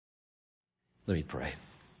Let me pray.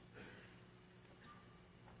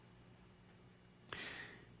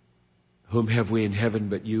 Whom have we in heaven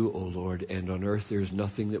but you, O Lord, and on earth there is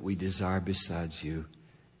nothing that we desire besides you.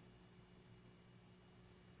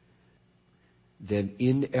 Then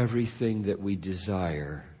in everything that we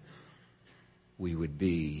desire, we would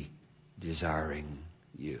be desiring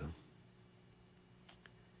you.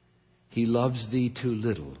 He loves thee too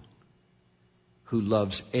little, who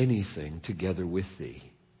loves anything together with thee,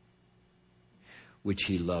 which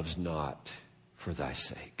he loves not for thy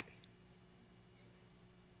sake.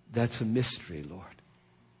 That's a mystery, Lord.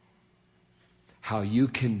 How you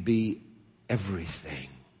can be everything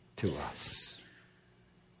to us.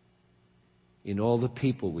 In all the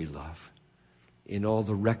people we love, in all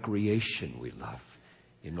the recreation we love,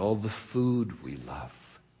 in all the food we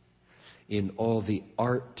love, in all the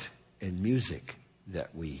art and music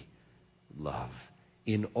that we love,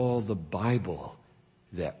 in all the Bible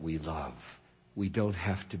that we love. We don't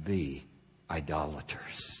have to be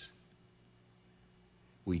idolaters.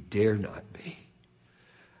 We dare not be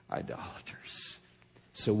idolaters.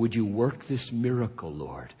 So would you work this miracle,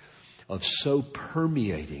 Lord, of so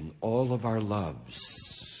permeating all of our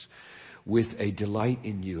loves with a delight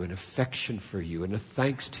in you, an affection for you, and a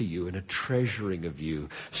thanks to you, and a treasuring of you,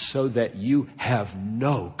 so that you have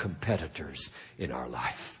no competitors in our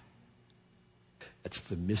life. That's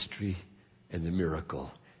the mystery and the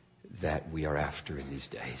miracle that we are after in these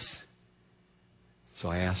days. So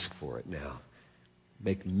I ask for it now.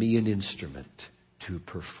 Make me an instrument to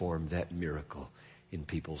perform that miracle in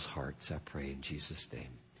people's hearts. I pray in Jesus' name.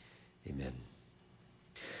 Amen.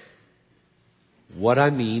 What I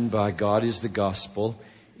mean by God is the gospel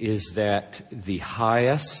is that the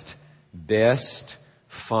highest, best,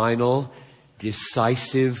 final,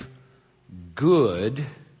 decisive good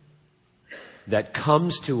that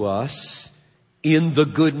comes to us in the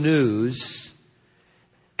good news,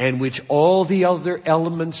 and which all the other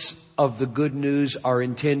elements of the good news are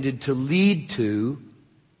intended to lead to,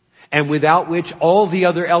 and without which all the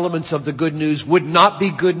other elements of the good news would not be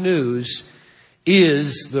good news,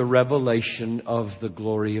 is the revelation of the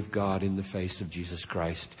glory of God in the face of Jesus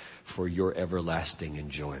Christ for your everlasting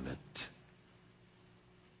enjoyment.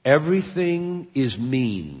 Everything is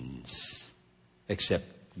means except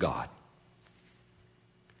God.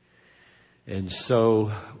 And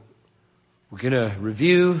so we're going to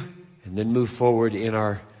review and then move forward in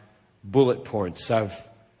our bullet points.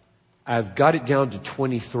 I've got it down to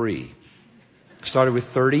 23. Started with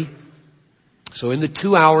 30. So in the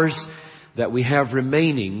 2 hours that we have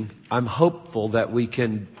remaining, I'm hopeful that we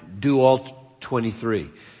can do all 23.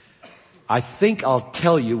 I think I'll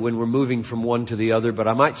tell you when we're moving from one to the other, but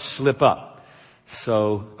I might slip up.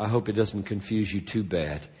 So I hope it doesn't confuse you too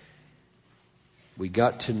bad. We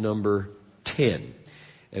got to number 10,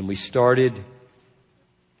 and we started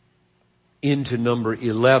into number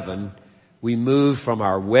 11. We moved from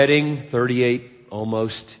our wedding 38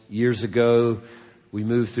 almost years ago. We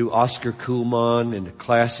moved through Oscar Kuhlmann and a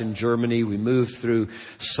class in Germany. We moved through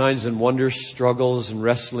signs and wonders, struggles and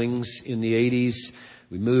wrestlings in the 80s.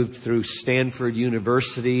 We moved through Stanford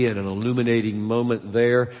University and an illuminating moment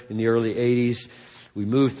there in the early 80s. We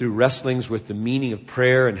moved through wrestlings with the meaning of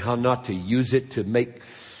prayer and how not to use it to make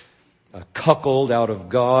a cuckold out of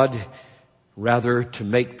God, rather to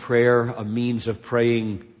make prayer a means of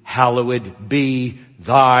praying, hallowed be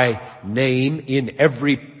thy name in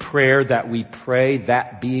every prayer that we pray,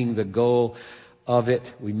 that being the goal of it.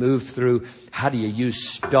 We moved through how do you use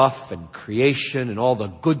stuff and creation and all the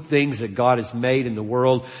good things that God has made in the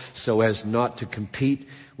world so as not to compete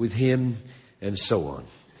with Him, and so on.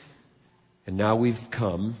 And now we've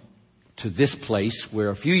come to this place where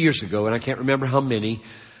a few years ago, and I can't remember how many,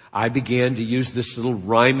 I began to use this little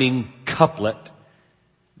rhyming couplet.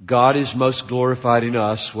 God is most glorified in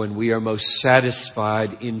us when we are most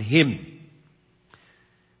satisfied in Him.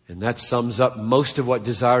 And that sums up most of what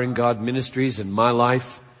Desiring God Ministries and my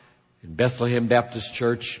life in Bethlehem Baptist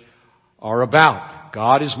Church are about.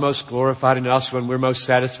 God is most glorified in us when we're most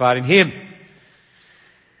satisfied in Him.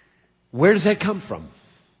 Where does that come from?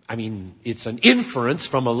 I mean, it's an inference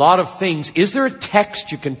from a lot of things. Is there a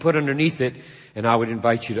text you can put underneath it? And I would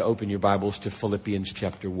invite you to open your Bibles to Philippians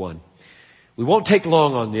chapter 1. We won't take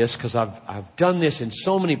long on this because I've done this in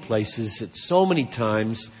so many places at so many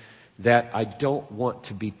times that I don't want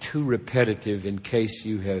to be too repetitive in case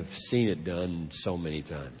you have seen it done so many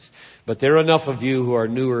times. But there are enough of you who are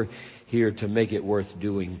newer here to make it worth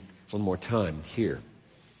doing one more time here.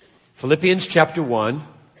 Philippians chapter 1.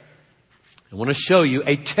 I want to show you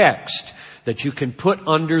a text that you can put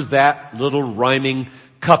under that little rhyming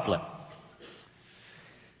couplet.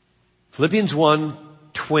 Philippians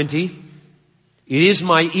 1:20 It is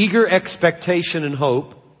my eager expectation and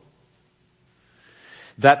hope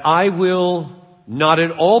that I will not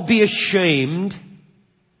at all be ashamed,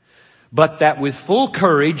 but that with full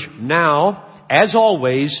courage, now, as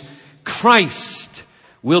always, Christ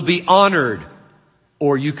will be honored,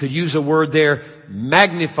 or you could use a word there,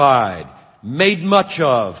 magnified, made much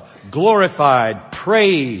of, glorified,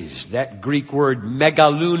 praised. That Greek word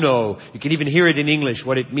megaluno. You can even hear it in English,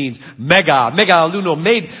 what it means. Megaluno,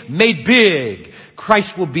 made big.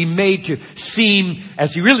 Christ will be made to seem,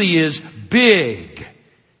 as He really is, big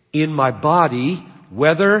in my body,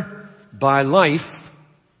 whether by life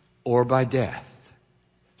or by death.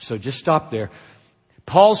 So just stop there.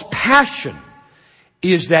 Paul's passion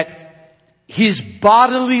is that his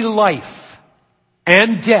bodily life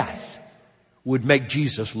and death would make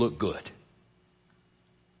Jesus look good.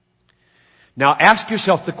 Now ask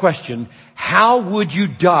yourself the question, how would you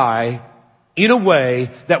die in a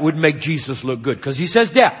way that would make Jesus look good? Because he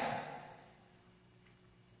says death.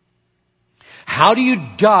 How do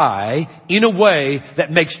you die in a way that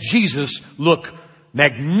makes Jesus look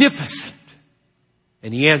magnificent?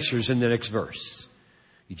 And he answers in the next verse.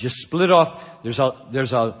 You just split off. There's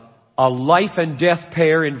a life and death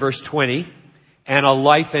pair in verse 20 and a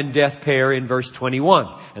life and death pair in verse 21.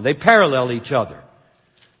 And they parallel each other.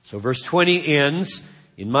 So verse 20 ends,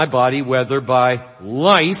 in my body, whether by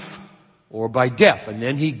life or by death. And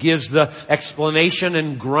then he gives the explanation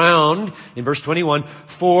and ground in verse 21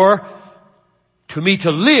 for to me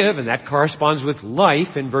to live, and that corresponds with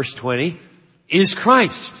life in verse 20, is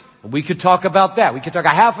Christ. And we could talk about that. We could talk a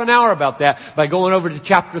half an hour about that by going over to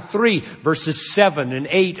chapter 3, verses 7 and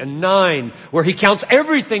 8 and 9, where he counts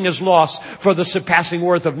everything as loss for the surpassing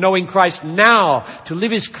worth of knowing Christ now. To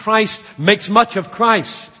live as Christ makes much of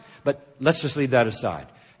Christ. But let's just leave that aside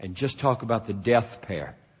and just talk about the death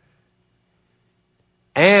pair.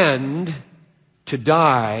 And to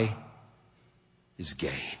die is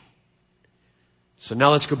gain. So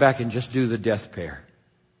now let's go back and just do the death pair.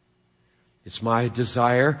 It's my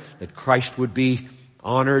desire that Christ would be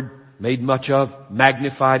honored, made much of,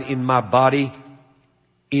 magnified in my body,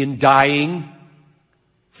 in dying,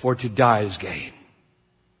 for to die is gain.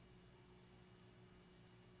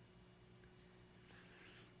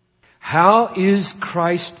 How is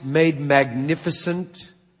Christ made magnificent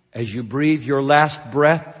as you breathe your last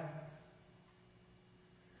breath?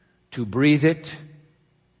 To breathe it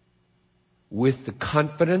with the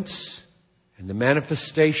confidence and the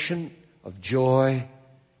manifestation of joy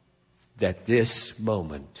that this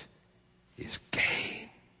moment is gain.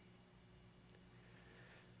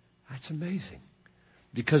 That's amazing.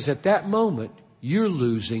 Because at that moment, you're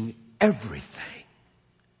losing everything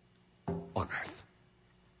on earth.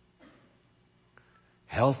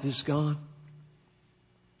 Health is gone.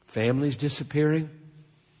 Family's disappearing.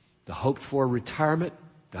 The hoped for retirement,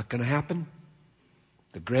 not going to happen.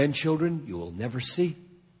 The grandchildren you will never see.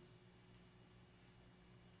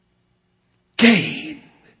 Gain.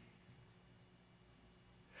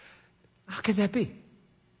 How can that be?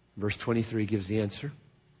 Verse 23 gives the answer.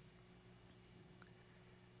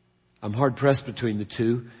 I'm hard pressed between the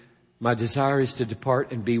two. My desire is to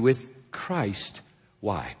depart and be with Christ.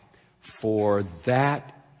 Why? For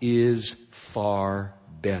that is far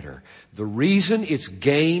better. The reason it's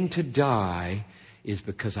gain to die is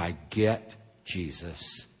because I get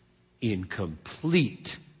Jesus in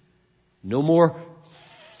complete, no more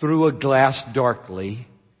through a glass darkly,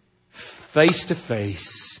 face to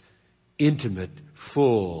face, intimate,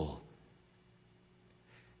 full.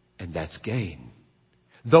 And that's gain.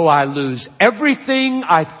 Though I lose everything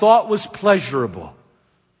I thought was pleasurable.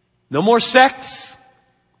 No more sex.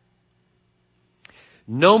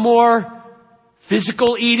 No more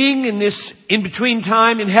physical eating in this in-between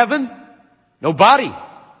time in heaven. No body.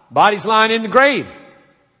 Body's lying in the grave.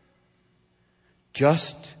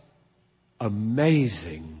 Just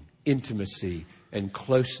amazing intimacy and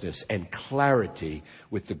closeness and clarity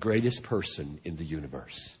with the greatest person in the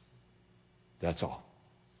universe. That's all.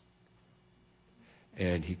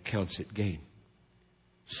 And he counts it gain.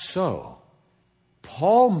 So,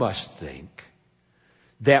 Paul must think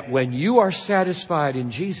that when you are satisfied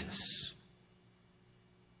in Jesus,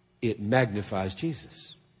 it magnifies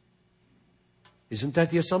Jesus. Isn't that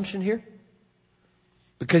the assumption here?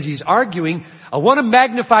 Because he's arguing, I want to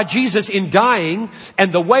magnify Jesus in dying,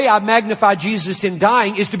 and the way I magnify Jesus in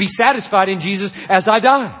dying is to be satisfied in Jesus as I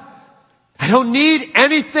die. I don't need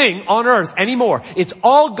anything on earth anymore. It's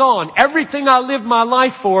all gone. Everything I live my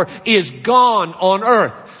life for is gone on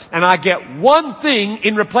earth. And I get one thing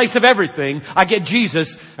in replace of everything. I get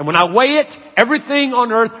Jesus. And when I weigh it, everything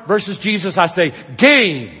on earth versus Jesus, I say,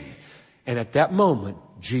 gain. And at that moment,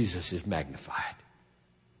 Jesus is magnified.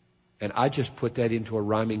 And I just put that into a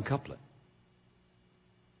rhyming couplet.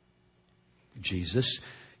 Jesus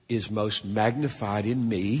is most magnified in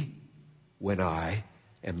me when I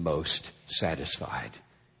am most satisfied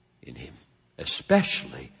in Him,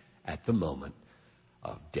 especially at the moment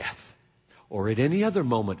of death or at any other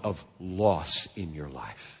moment of loss in your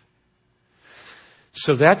life.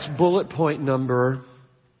 So that's bullet point number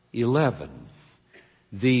 11.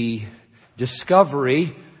 The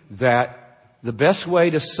discovery that the best way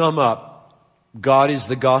to sum up God is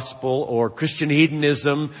the gospel or Christian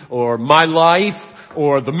hedonism or my life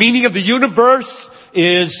or the meaning of the universe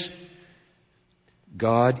is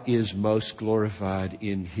God is most glorified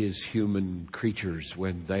in His human creatures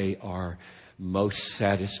when they are most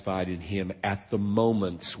satisfied in Him at the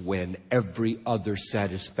moments when every other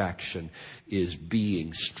satisfaction is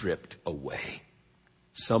being stripped away.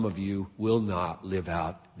 Some of you will not live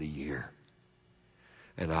out the year.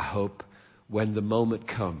 And I hope when the moment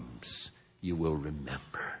comes, you will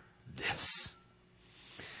remember this.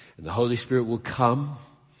 And the Holy Spirit will come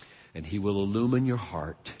and He will illumine your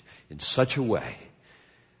heart in such a way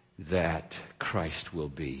that Christ will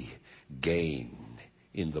be gained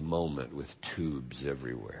in the moment with tubes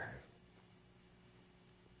everywhere.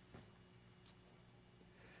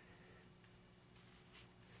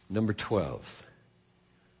 Number 12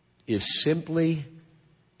 is simply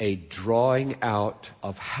a drawing out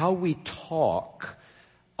of how we talk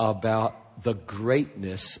about the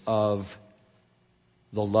greatness of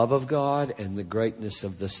the love of God and the greatness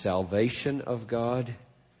of the salvation of God.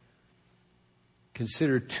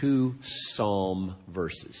 Consider two Psalm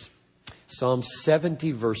verses. Psalm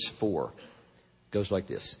 70 verse 4 goes like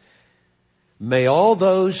this. May all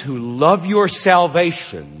those who love your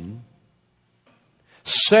salvation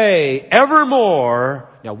say evermore.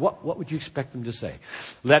 Now what would you expect them to say?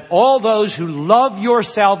 Let all those who love your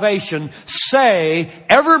salvation say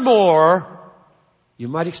evermore. You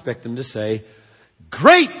might expect them to say,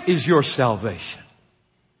 great is your salvation.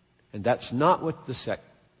 And that's not what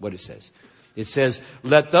it says. It says,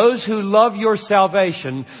 let those who love your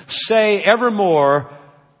salvation say evermore,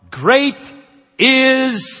 great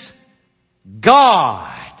is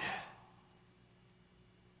God.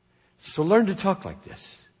 So learn to talk like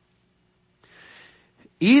this.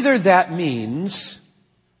 Either that means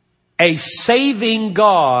a saving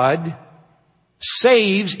God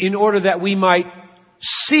saves in order that we might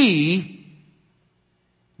see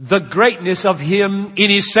the greatness of Him in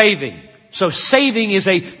His saving. So saving is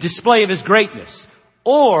a display of His greatness.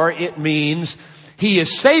 Or it means He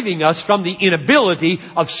is saving us from the inability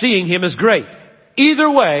of seeing Him as great. Either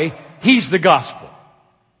way, He's the gospel.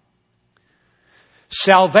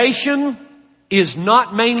 Salvation is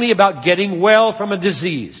not mainly about getting well from a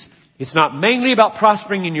disease. It's not mainly about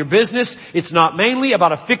prospering in your business. It's not mainly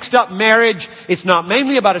about a fixed up marriage. It's not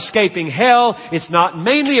mainly about escaping hell. It's not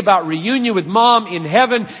mainly about reunion with mom in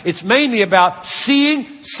heaven. It's mainly about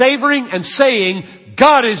seeing, savoring, and saying,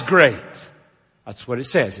 God is great. That's what it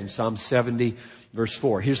says in Psalm 70 verse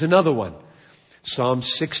 4. Here's another one. Psalm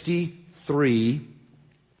 63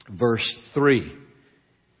 verse 3.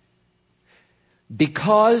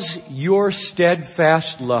 Because your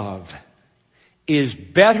steadfast love is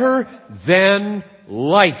better than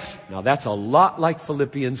life. Now that's a lot like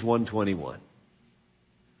Philippians 1:21.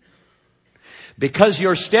 Because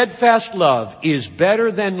your steadfast love is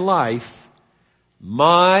better than life,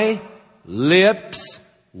 my lips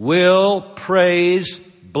will praise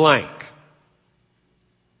blank.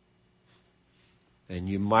 And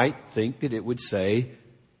you might think that it would say,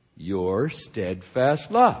 your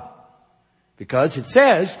steadfast love. Because it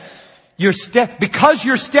says, because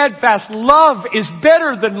your steadfast love is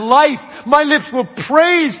better than life, my lips will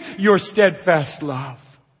praise your steadfast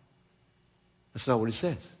love. That's not what it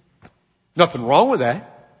says. Nothing wrong with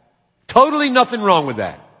that. Totally nothing wrong with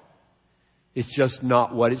that. It's just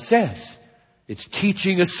not what it says. It's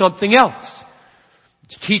teaching us something else.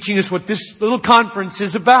 It's teaching us what this little conference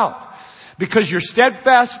is about. Because your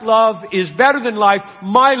steadfast love is better than life,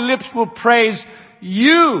 my lips will praise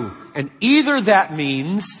you. And either that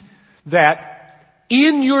means that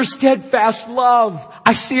in your steadfast love,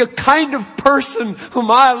 I see a kind of person whom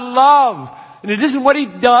I love. And it isn't what he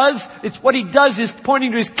does. It's what he does is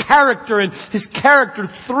pointing to his character, and his character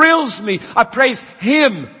thrills me. I praise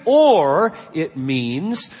him. Or it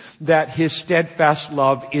means that his steadfast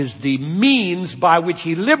love is the means by which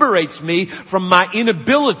he liberates me from my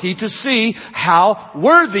inability to see how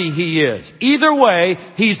worthy he is. Either way,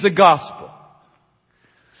 he's the gospel.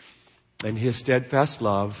 And his steadfast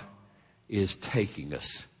love is taking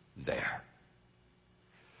us there.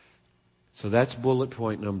 So that's bullet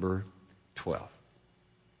point number 12.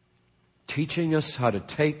 teaching us how to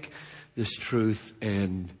take this truth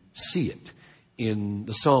and see it in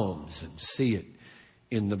the Psalms and see it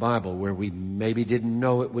in the Bible where we maybe didn't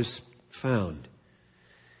know it was found.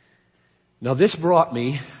 Now this brought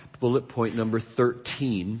me, bullet point number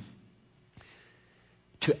 13,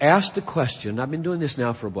 to ask the question. I've been doing this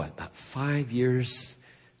now for about 5 years.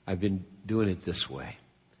 I've been doing it this way.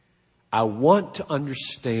 I want to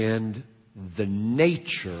understand the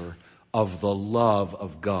nature of the love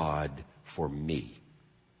of God for me.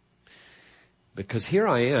 Because here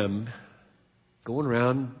I am going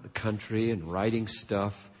around the country and writing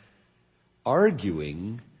stuff,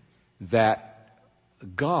 arguing that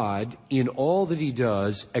God, in all that He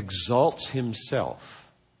does, exalts Himself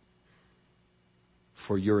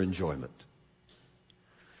for your enjoyment.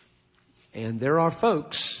 And there are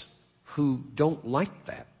folks who don't like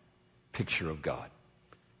that picture of God.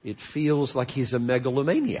 It feels like He's a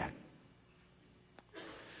megalomaniac.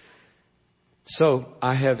 So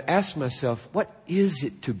I have asked myself, what is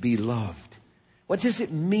it to be loved? What does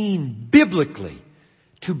it mean biblically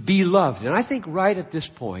to be loved? And I think right at this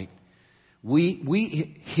point,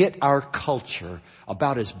 we hit our culture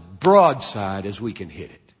about as broadside as we can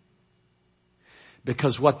hit it.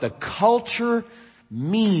 Because what the culture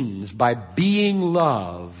means by being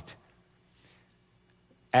loved,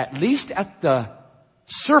 at least at the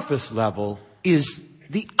surface level, is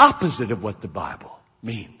the opposite of what the Bible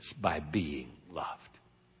means by being loved.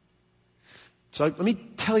 So let me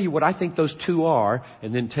tell you what I think those two are,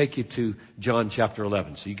 and then take you to John chapter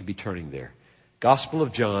 11. So you can be turning there. Gospel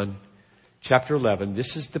of John chapter 11.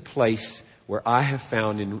 This is the place where I have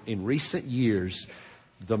found in recent years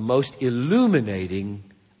the most illuminating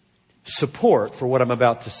support for what I'm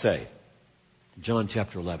about to say. John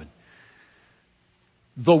chapter 11.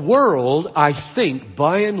 The world, I think,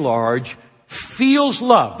 by and large, feels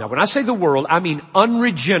love. Now, when I say the world, I mean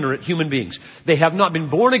unregenerate human beings. They have not been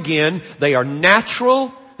born again. They are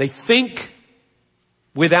natural. They think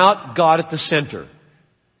without God at the center.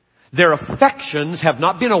 Their affections have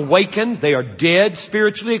not been awakened. They are dead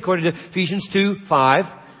spiritually, according to Ephesians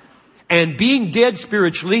 2:5. And being dead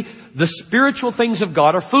spiritually, the spiritual things of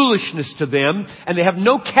God are foolishness to them, and they have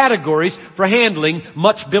no categories for handling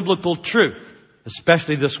much biblical truth,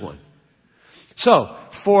 especially this one. So,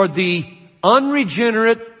 for the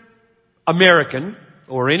unregenerate American,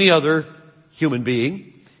 or any other human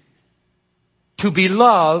being, to be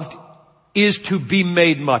loved is to be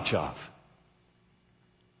made much of.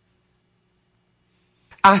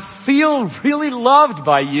 I feel really loved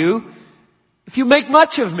by you if you make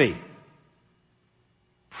much of me.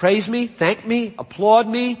 Praise me, thank me, applaud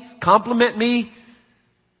me, compliment me.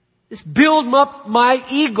 Just build up my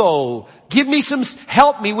ego. Give me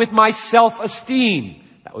help me with my self-esteem.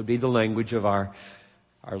 That would be the language of our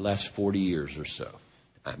last 40 years or so.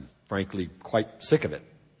 I'm frankly quite sick of it.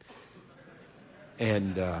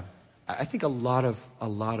 And I think a lot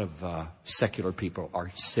of secular people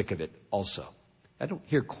are sick of it also. I don't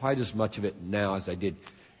hear quite as much of it now as I did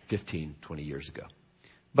 15, 20 years ago.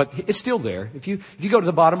 But it's still there. If you go to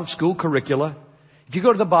the bottom of school curricula, if you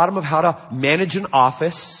go to the bottom of how to manage an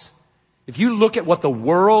office, if you look at what the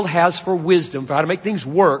world has for wisdom for how to make things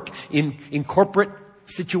work in corporate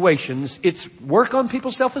situations, it's work on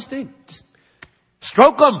people's self-esteem. Just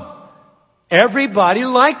stroke them. Everybody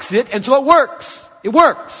likes it, and so it works. It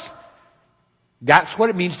works. That's what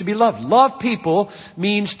it means to be loved. Love people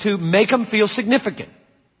means to make them feel significant.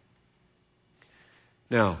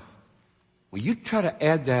 Now, will you try to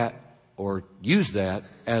add that or use that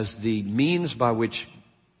as the means by which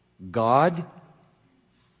God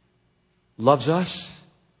loves us?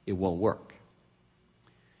 It won't work.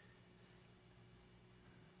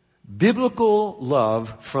 Biblical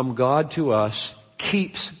love from God to us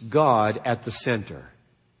keeps God at the center,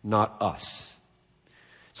 not us.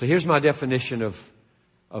 So here's my definition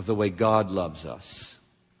of the way God loves us.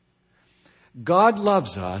 God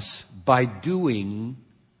loves us by doing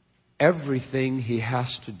everything He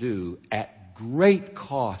has to do at great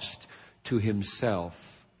cost to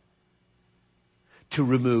Himself to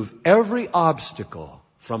remove every obstacle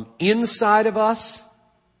from inside of us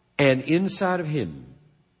and inside of Him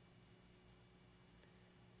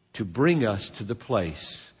to bring us to the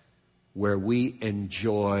place where we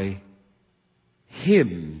enjoy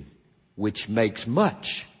Him, which makes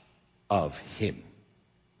much of Him.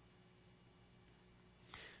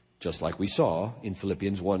 Just like we saw in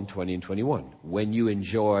Philippians 1:20 and 21. When you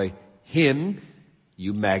enjoy Him,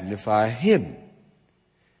 you magnify Him.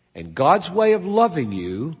 And God's way of loving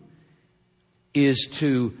you is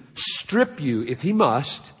to strip you, if He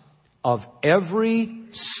must, of every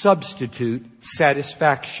substitute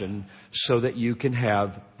satisfaction so that you can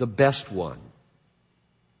have the best one,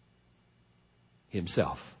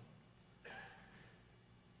 Himself.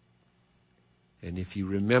 And if you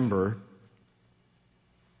remember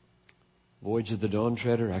Voyage of the Dawn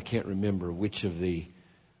Treader, I can't remember which of the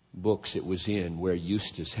books it was in where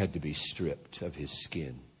Eustace had to be stripped of his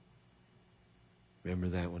skin. Remember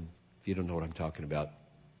that one? If you don't know what I'm talking about,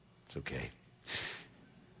 it's okay.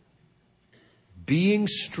 Being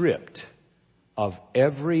stripped of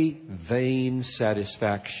every vain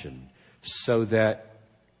satisfaction so that,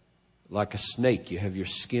 like a snake, you have your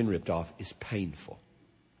skin ripped off is painful.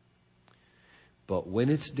 But when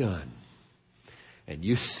it's done, and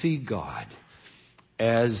you see God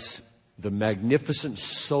as the magnificent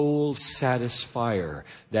soul satisfier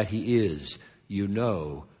that He is, you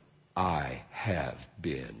know, I have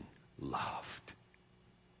been loved.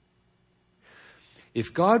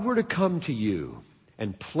 If God were to come to you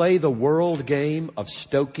and play the world game of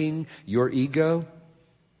stoking your ego,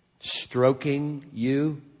 stroking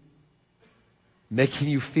you, making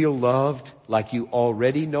you feel loved like you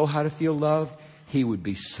already know how to feel loved, He would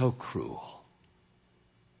be so cruel.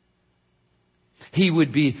 He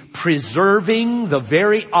would be preserving the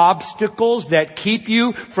very obstacles that keep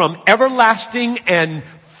you from everlasting and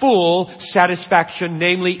full satisfaction,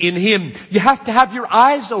 namely in Him. You have to have your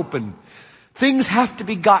eyes open. Things have to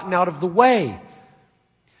be gotten out of the way.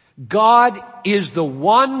 God is the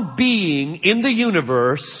one being in the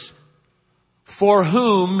universe for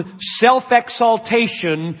whom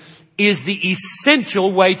self-exaltation is the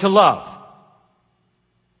essential way to love.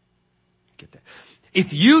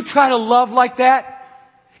 If you try to love like that,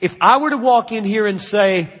 if I were to walk in here and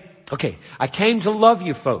say, okay, I came to love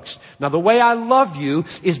you folks. Now the way I love you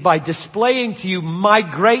is by displaying to you my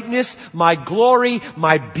greatness, my glory,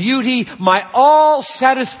 my beauty, my all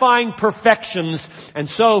satisfying perfections. And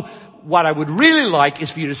so what I would really like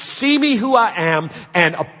is for you to see me who I am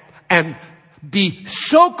and be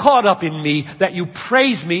so caught up in me that you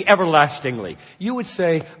praise me everlastingly. You would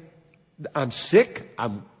say, I'm sick,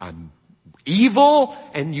 I'm evil,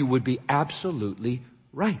 and you would be absolutely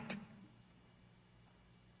right.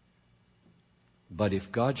 But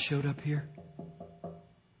if God showed up here,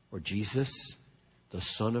 or Jesus, the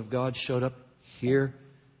Son of God, showed up here,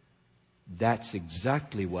 that's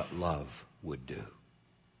exactly what love would do.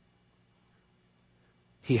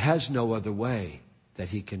 He has no other way that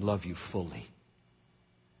He can love you fully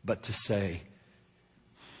but to say,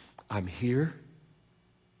 I'm here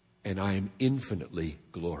and I am infinitely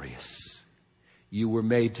glorious. You were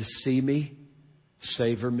made to see me,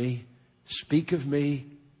 savor me, speak of me,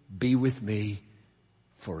 be with me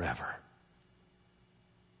forever.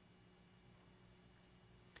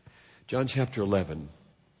 John chapter 11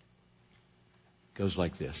 goes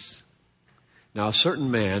like this. Now a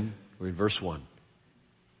certain man, we're in verse 1,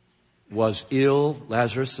 was ill,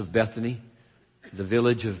 Lazarus of Bethany, the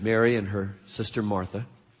village of Mary and her sister Martha.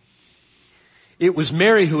 It was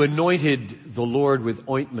Mary who anointed the Lord with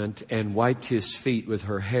ointment and wiped His feet with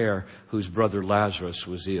her hair, whose brother Lazarus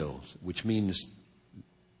was ill, which means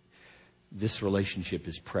this relationship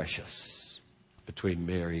is precious between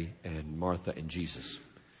Mary and Martha and Jesus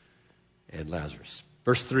and Lazarus.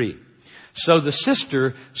 Verse 3. So the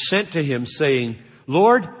sister sent to Him saying,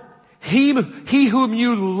 Lord, he whom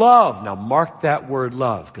you love. Now mark that word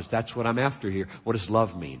love, because that's what I'm after here. What does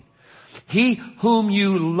love mean? He whom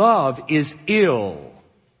you love is ill.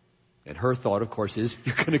 And her thought, of course, is,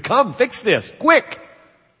 you're going to come fix this, quick.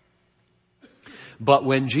 But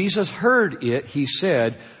when Jesus heard it, He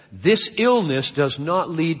said, this illness does not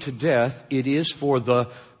lead to death. It is for the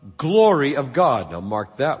glory of God. Now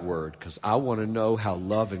mark that word, because I want to know how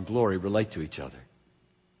love and glory relate to each other.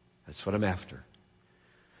 That's what I'm after.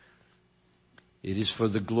 It is for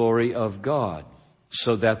the glory of God,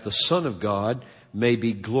 so that the Son of God may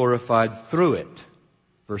be glorified through it.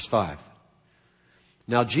 Verse 5.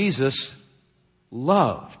 Now Jesus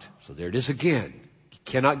loved. So there it is again. You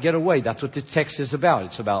cannot get away. That's what the text is about.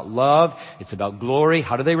 It's about love. It's about glory.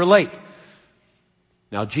 How do they relate?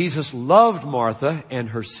 Now Jesus loved Martha and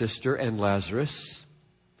her sister and Lazarus.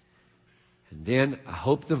 And then I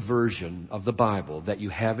hope the version of the Bible that you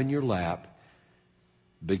have in your lap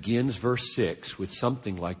begins verse 6 with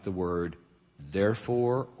something like the word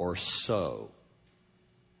therefore or so.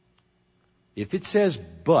 If it says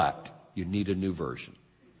but, you need a new version.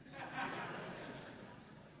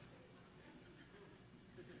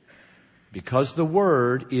 Because the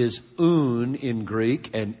word is un in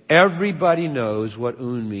Greek, and everybody knows what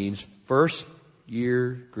un means. First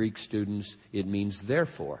year Greek students, it means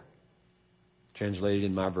therefore. Translated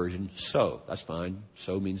in my version, so. That's fine.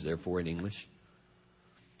 So means therefore in English.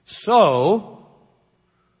 So,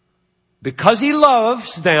 Because He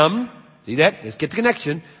loves them, see that? Let's get the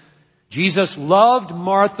connection. Jesus loved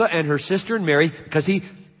Martha and her sister and Mary because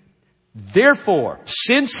therefore,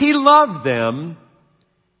 since He loved them,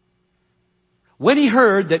 when He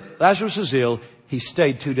heard that Lazarus was ill, He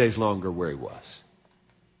stayed 2 days longer where He was.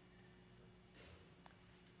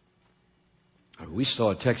 We saw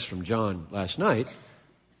a text from John last night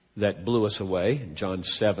that blew us away in John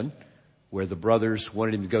 7, where the brothers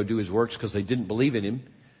wanted Him to go do His works because they didn't believe in Him.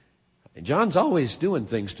 And John's always doing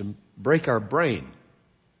things to break our brain.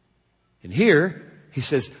 And here, he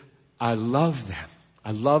says, I love them.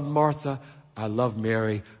 I love Martha. I love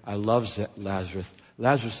Mary. I love Lazarus.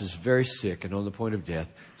 Lazarus is very sick and on the point of death,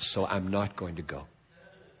 so I'm not going to go.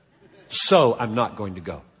 So I'm not going to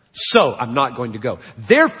go. So I'm not going to go.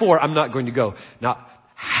 Therefore, I'm not going to go. Now,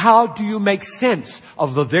 how do you make sense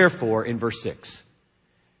of the therefore in verse 6?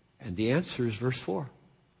 And the answer is verse 4.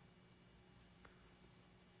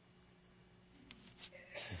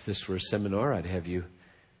 If this were a seminar, I'd have you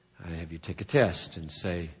take a test and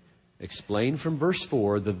say, explain from verse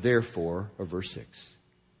 4 the therefore of verse 6.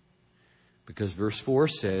 Because verse 4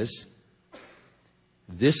 says,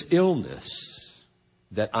 this illness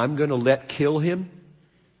that I'm going to let kill him,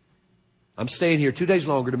 I'm staying here 2 days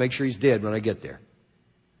longer to make sure he's dead when I get there.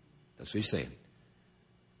 That's what he's saying.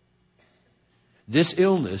 This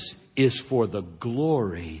illness is for the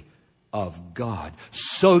glory of God,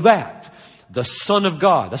 so that the Son of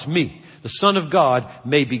God, that's me, the Son of God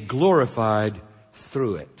may be glorified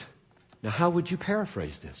through it. Now, how would you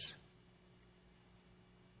paraphrase this?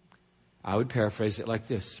 I would paraphrase it like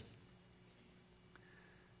this.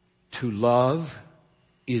 To love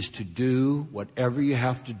is to do whatever you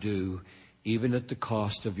have to do, even at the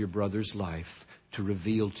cost of your brother's life, to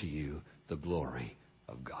reveal to you the glory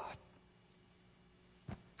of God.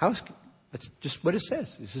 That's just what it says.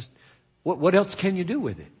 It's just, what else can you do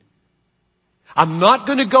with it? I'm not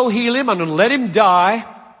going to go heal him. I'm going to let him die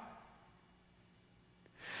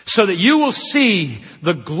so that you will see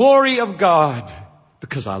the glory of God,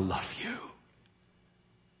 because I love you.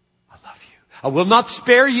 I love you. I will not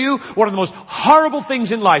spare you one of the most horrible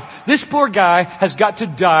things in life. This poor guy has got to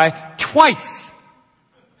die twice.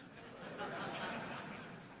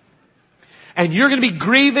 And you're going to be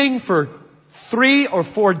grieving for 3 or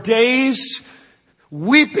 4 days,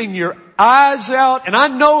 weeping your eyes out. And I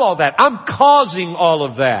know all that. I'm causing all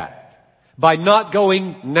of that by not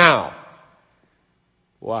going now.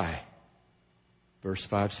 Why? Verse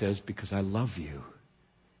 5 says, because I love you.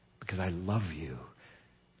 Because I love you.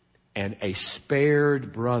 And a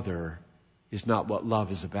spared brother is not what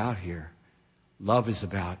love is about here. Love is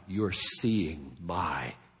about your seeing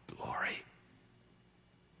my glory.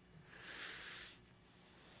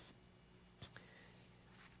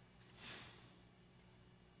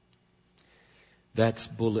 That's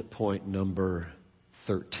bullet point number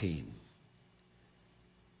 13.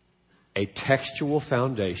 A textual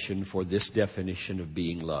foundation for this definition of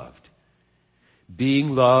being loved.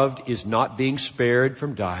 Being loved is not being spared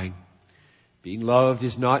from dying. Being loved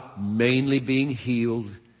is not mainly being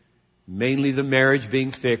healed, mainly the marriage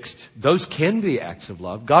being fixed. Those can be acts of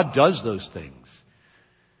love. God does those things.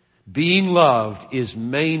 Being loved is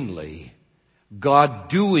mainly God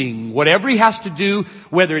doing whatever He has to do,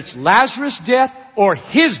 whether it's Lazarus' death or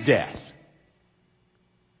His death,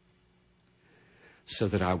 so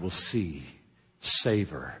that I will see,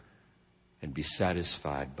 savor, and be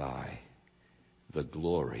satisfied by the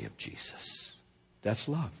glory of Jesus. That's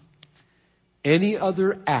love. Any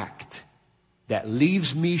other act that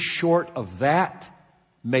leaves me short of that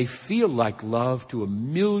may feel like love to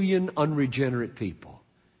 1 million unregenerate people,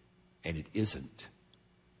 and it isn't.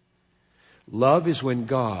 Love is when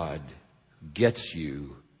God gets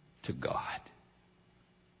you to God.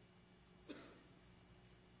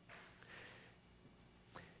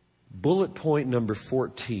 Bullet point number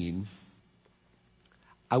 14.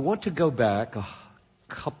 I want to go back a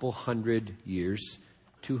couple hundred years,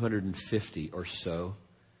 250 or so,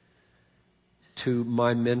 to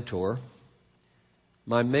my mentor.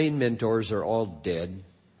 My main mentors are all dead.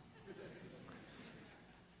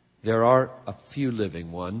 There are a few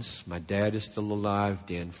living ones. My dad is still alive.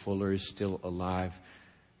 Dan Fuller is still alive.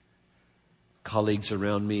 Colleagues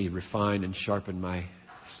around me refine and sharpen my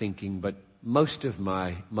thinking, but most of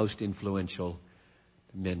my most influential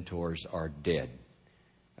mentors are dead.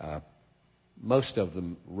 Most of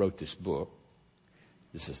them wrote this book.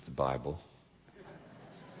 This is the Bible.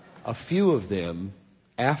 A few of them,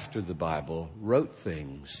 after the Bible, wrote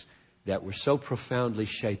things that were so profoundly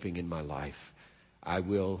shaping in my life. I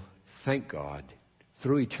will thank God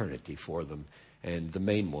through eternity for them. And the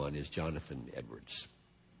main one is Jonathan Edwards.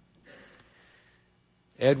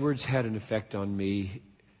 Edwards had an effect on me,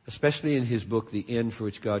 especially in his book, The End for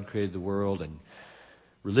Which God Created the World, and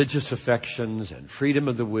Religious Affections and Freedom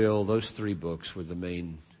of the Will. Those three books were the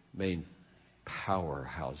main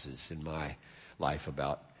powerhouses in my life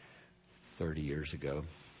about 30 years ago.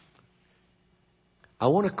 I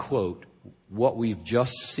want to quote what we've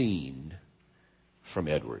just seen from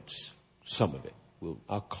Edwards, some of it.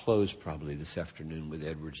 I'll close probably this afternoon with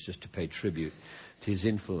Edwards just to pay tribute to his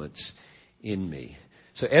influence in me.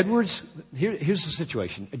 So Edwards, here's the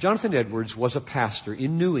situation. Jonathan Edwards was a pastor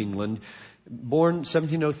in New England, born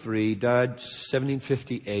 1703, died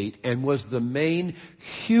 1758, and was the main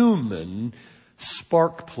human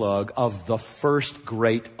spark plug of the first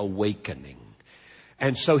Great Awakening.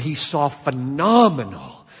 And so he saw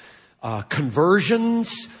phenomenal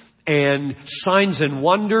conversions and signs and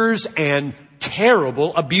wonders and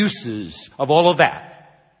terrible abuses of all of that.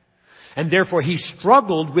 And therefore he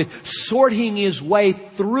struggled with sorting his way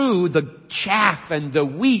through the chaff and the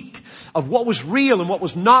wheat of what was real and what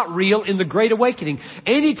was not real in the Great Awakening.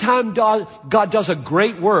 Anytime God does a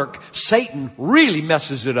great work, Satan really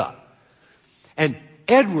messes it up. And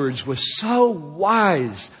Edwards was so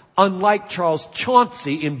wise, unlike Charles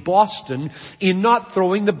Chauncey in Boston, in not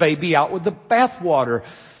throwing the baby out with the bathwater.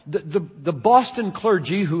 The Boston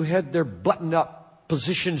clergy, who had their button-up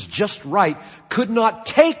positions just right, could not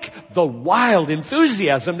take the wild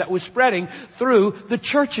enthusiasm that was spreading through the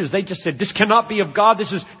churches. They just said, this cannot be of God.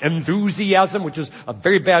 This is enthusiasm, which is a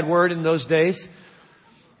very bad word in those days.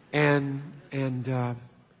 And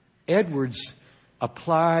Edwards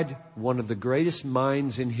applied one of the greatest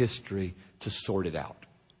minds in history to sort it out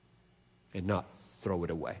and not throw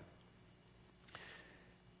it away.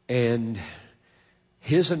 And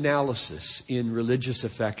his analysis in Religious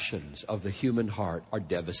Affections of the human heart are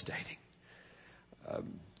devastating.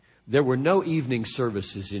 There were no evening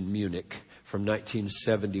services in Munich from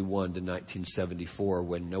 1971 to 1974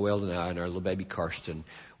 when Noel and I and our little baby Karsten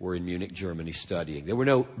were in Munich, Germany studying. There were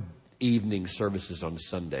no evening services on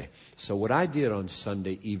Sunday. So what I did on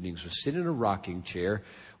Sunday evenings was sit in a rocking chair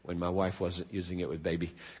when my wife wasn't using it with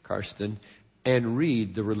baby Karsten and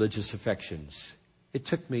read the Religious Affections. It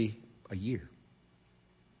took me a year,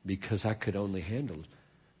 because I could only handle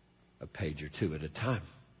a page or two at a time.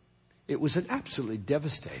 It was an absolutely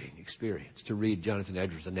devastating experience to read Jonathan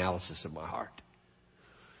Edwards' analysis of my heart.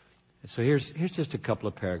 And so here's just a couple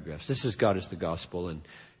of paragraphs. This is God is the Gospel,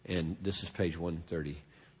 and this is page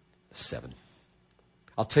 137.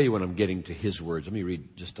 I'll tell you when I'm getting to his words. Let me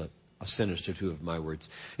read just a sentence or two of my words.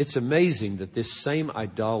 It's amazing that this same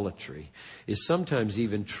idolatry is sometimes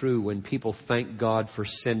even true when people thank God for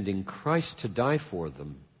sending Christ to die for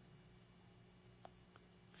them.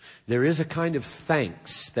 There is a kind of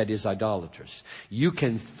thanks that is idolatrous. You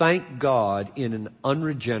can thank God in an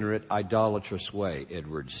unregenerate, idolatrous way,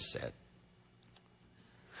 Edwards said.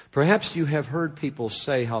 Perhaps you have heard people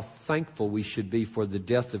say how thankful we should be for the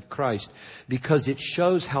death of Christ because it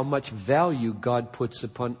shows how much value God puts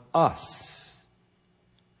upon us.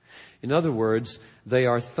 In other words, they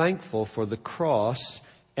are thankful for the cross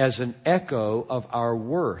as an echo of our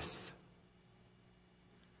worth.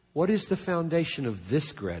 What is the foundation of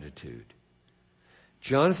this gratitude?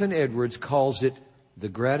 Jonathan Edwards calls it the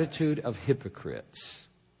gratitude of hypocrites.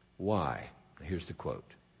 Why? Here's the quote.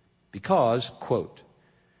 Because, quote,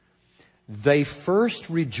 they first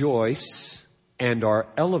rejoice and are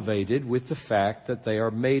elevated with the fact that they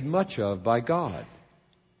are made much of by God.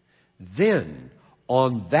 Then,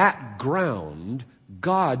 on that ground,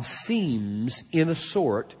 God seems in a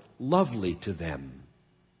sort lovely to them.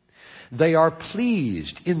 They are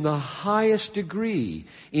pleased in the highest degree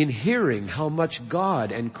in hearing how much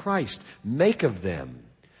God and Christ make of them,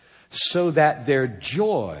 so that their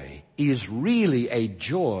joy is really a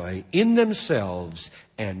joy in themselves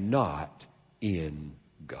and not in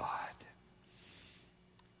God.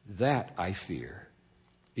 That, I fear,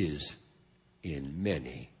 is in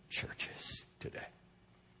many churches today.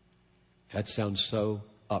 That sounds so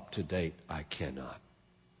up to date, I cannot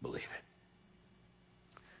believe it.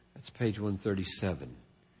 That's page 137.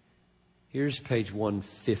 Here's page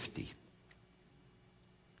 150.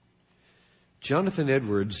 Jonathan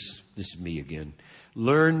Edwards, this is me again,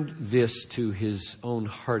 learned this to his own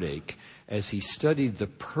heartache as he studied the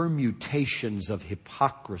permutations of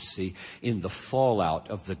hypocrisy in the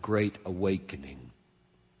fallout of the Great Awakening.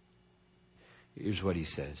 Here's what he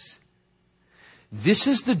says. This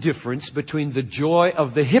is the difference between the joy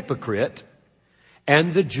of the hypocrite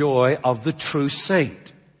and the joy of the true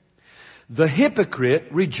saint. The hypocrite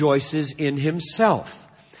rejoices in himself.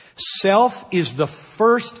 Self is the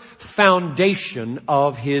first foundation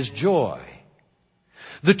of his joy.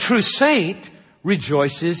 The true saint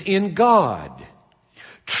rejoices in God.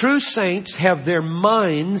 True saints have their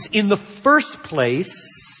minds in the first place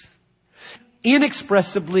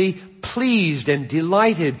inexpressibly pleased and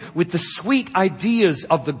delighted with the sweet ideas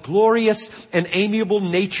of the glorious and amiable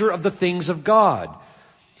nature of the things of God.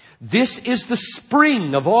 This is the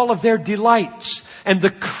spring of all of their delights and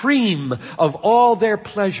the cream of all their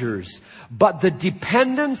pleasures. But the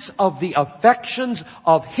dependence of the affections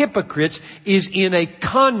of hypocrites is in a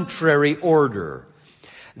contrary order.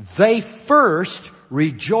 They first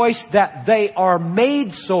rejoice that they are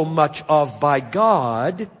made so much of by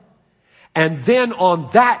God, and then on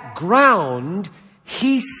that ground,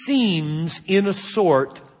 He seems in a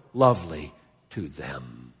sort lovely to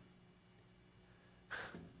them.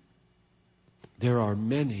 There are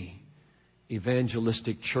many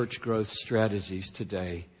evangelistic church growth strategies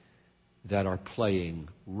today that are playing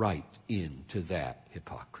right into that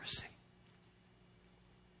hypocrisy.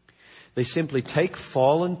 They simply take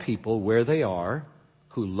fallen people where they are,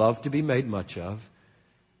 who love to be made much of,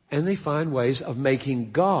 and they find ways of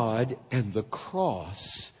making God and the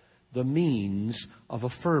cross the means of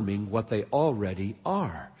affirming what they already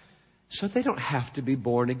are. So they don't have to be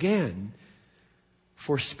born again.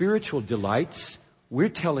 For spiritual delights, we're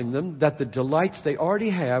telling them that the delights they already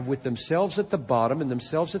have with themselves at the bottom and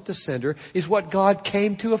themselves at the center is what God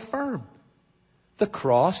came to affirm. The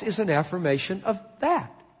cross is an affirmation of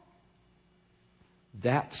that.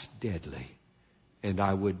 That's deadly. And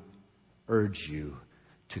I would urge you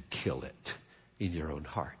to kill it in your own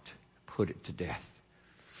heart. Put it to death.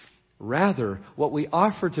 Rather, what we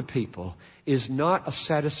offer to people is not a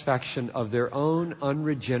satisfaction of their own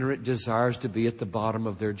unregenerate desires to be at the bottom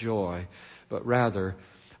of their joy, but rather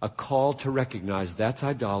a call to recognize that's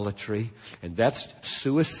idolatry and that's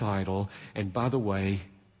suicidal. And by the way,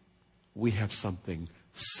 we have something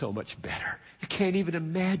so much better. You can't even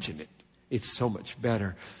imagine it. It's so much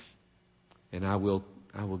better. And I will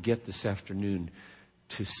get this afternoon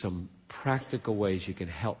to some practical ways you can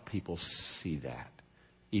help people see that,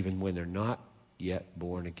 even when they're not yet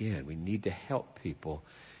born again. We need to help people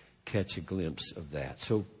catch a glimpse of that.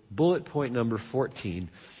 So bullet point number 14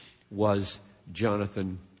 was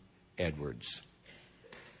Jonathan Edwards.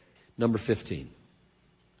 Number 15.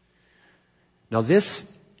 Now this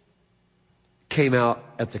came out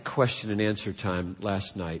at the question and answer time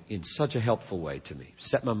last night in such a helpful way to me.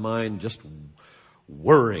 Set my mind just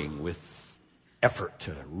whirring with effort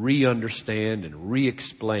to re-understand and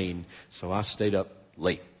re-explain. So I stayed up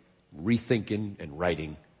late, rethinking and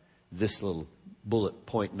writing this little bullet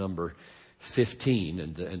point number 15.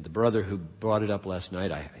 And the brother who brought it up last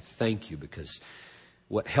night, I thank you, because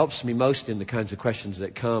what helps me most in the kinds of questions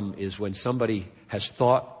that come is when somebody has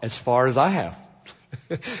thought as far as I have.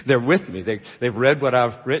 They're with me. They've read what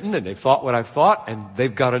I've written and they've thought what I've thought, and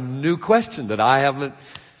they've got a new question that I haven't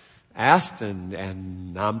asked,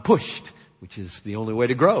 and I'm pushed, which is the only way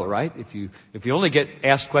to grow, right? If you only get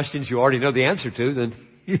asked questions you already know the answer to, then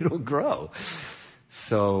you don't grow.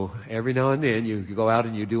 So every now and then you go out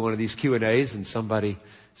and you do one of these Q&As and somebody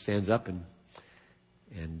stands up and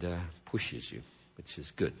pushes you, which is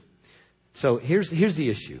good. So here's the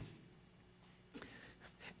issue.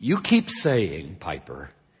 You keep saying, Piper,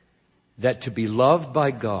 that to be loved by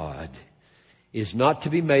God is not to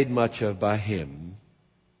be made much of by Him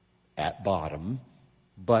at bottom,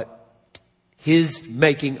 but His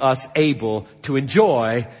making us able to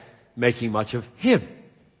enjoy making much of Him.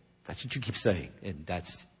 That's what you keep saying. And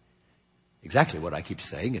that's exactly what I keep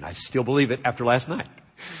saying, and I still believe it after last night.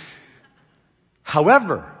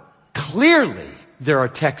 However, clearly there are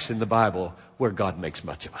texts in the Bible where God makes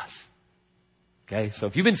much of us. Okay, so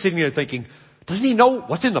if you've been sitting there thinking, doesn't He know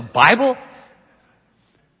what's in the Bible?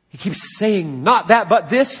 He keeps saying not that but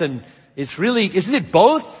this, and it's really, isn't it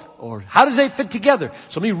both? Or how does they fit together?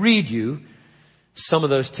 So let me read you some of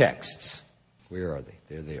those texts. Where are they?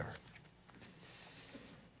 There they are.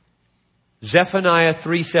 Zephaniah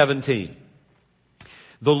 3:17.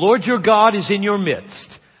 The Lord your God is in your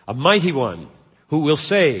midst, a mighty one who will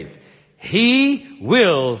save. He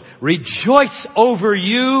will rejoice over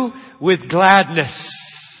you with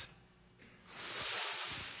gladness.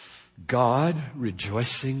 God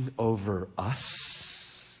rejoicing over us.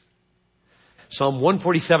 Psalm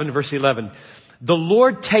 147 verse 11. The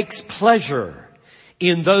Lord takes pleasure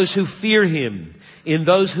in those who fear Him, in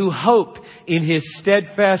those who hope in His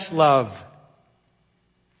steadfast love.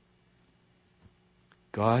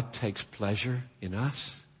 God takes pleasure in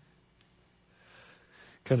us.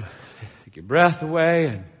 Kind of take your breath away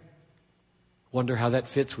and wonder how that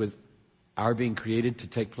fits with our being created to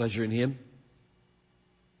take pleasure in Him.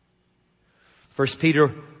 1 Peter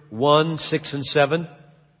 1, 6 and 7.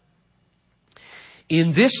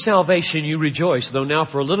 In this salvation you rejoice, though now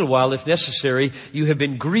for a little while, if necessary, you have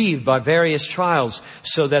been grieved by various trials,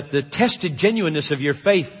 so that the tested genuineness of your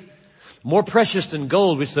faith, more precious than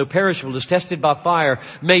gold, which though perishable is tested by fire,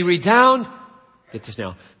 may redound, get this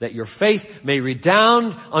now, that your faith may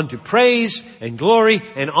redound unto praise and glory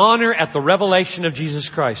and honor at the revelation of Jesus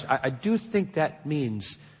Christ. I do think that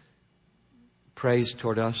means praise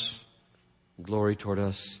toward us, glory toward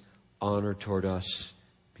us, honor toward us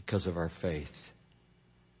because of our faith.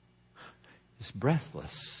 It's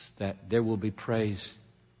breathless that there will be praise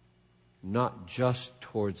not just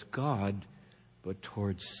towards God, but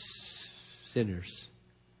towards sinners.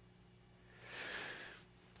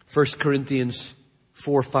 1 Corinthians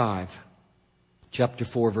 4:5, chapter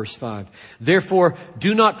 4, verse 5. Therefore,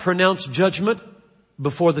 do not pronounce judgment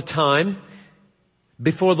before the time,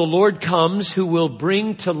 before the Lord comes, who will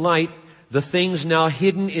bring to light the things now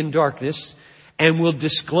hidden in darkness, and will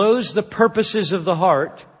disclose the purposes of the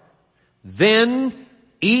heart. Then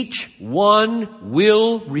each one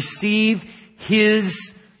will receive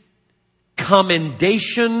his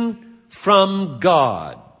commendation from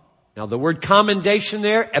God. Now the word commendation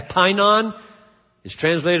there, epainon, is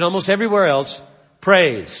translated almost everywhere else,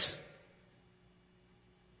 praise.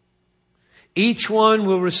 Each one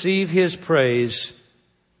will receive his praise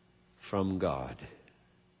from God.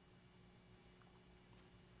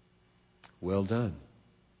 Well done,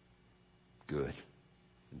 good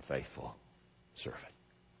and faithful servant.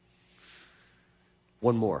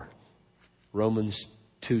 One more. Romans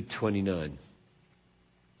 2:29.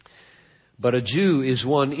 But a Jew is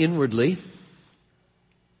one inwardly,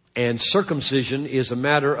 and circumcision is a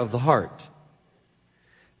matter of the heart,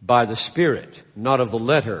 by the Spirit, not of the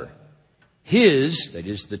letter. His, that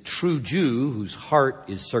is the true Jew whose heart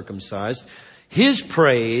is circumcised, his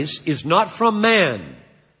praise is not from man,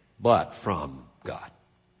 but from God.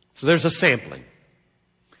 So there's a sampling.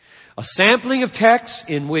 A sampling of texts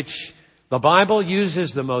in which the Bible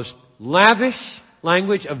uses the most lavish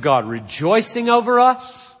language of God rejoicing over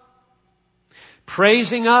us,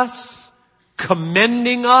 praising us,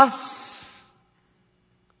 commending us,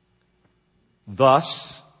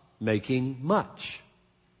 thus making much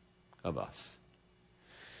of us.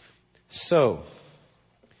 So,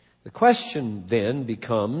 the question then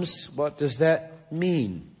becomes, what does that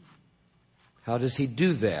mean? How does he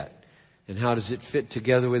do that? And how does it fit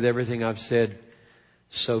together with everything I've said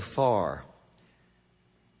so far?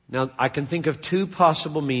 Now, I can think of two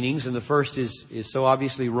possible meanings, and the first is so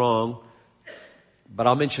obviously wrong, but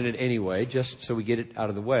I'll mention it anyway, just so we get it out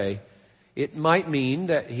of the way. It might mean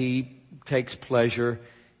that he takes pleasure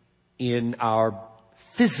in our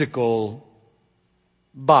physical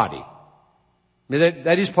body. I mean,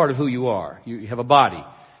 that is part of who you are. You have a body.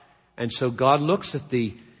 And so God looks at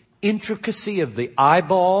the intricacy of the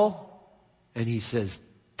eyeball, and he says,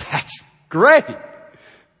 that's great.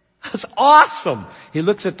 That's awesome. He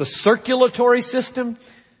looks at the circulatory system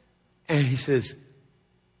and he says,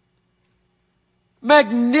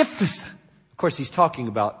 magnificent. Of course, he's talking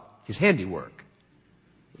about his handiwork.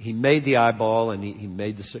 He made the eyeball and he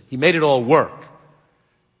made it all work.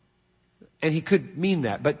 And he could mean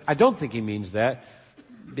that, but I don't think he means that,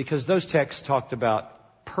 because those texts talked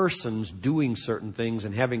about persons doing certain things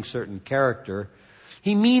and having certain character.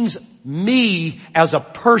 He means me as a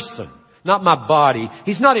person, not my body.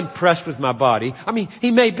 He's not impressed with my body. I mean, he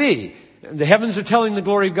may be. The heavens are telling the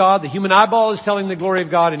glory of God. The human eyeball is telling the glory of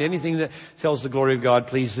God, and anything that tells the glory of God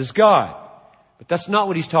pleases God. But that's not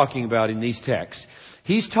what he's talking about in these texts.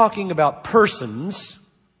 He's talking about persons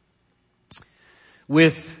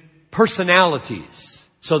with personalities.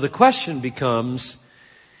 So the question becomes,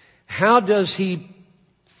 how does he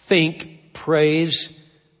think, praise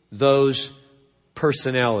those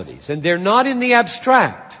personalities? And they're not in the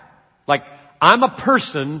abstract. Like, I'm a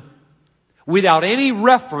person without any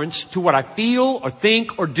reference to what I feel or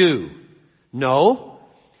think or do. No.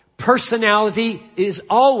 Personality is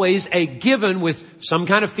always a given with some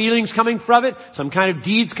kind of feelings coming from it, some kind of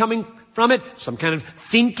deeds coming from it, some kind of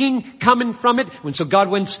thinking coming from it. So God,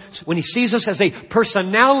 when he sees us as a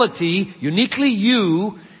personality, uniquely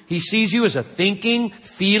you, he sees you as a thinking,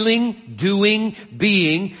 feeling, doing,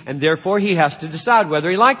 being, and therefore he has to decide whether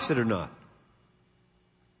he likes it or not,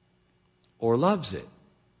 or loves it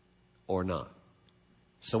or not.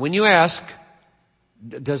 So when you ask,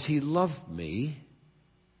 does he love me?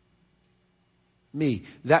 Me,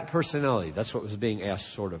 that personality, that's what was being asked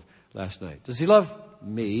sort of last night. Does he love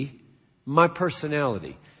me, my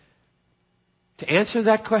personality? To answer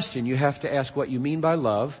that question, you have to ask what you mean by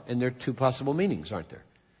love, and there are two possible meanings, aren't there?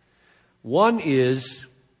 One is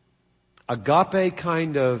agape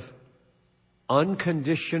kind of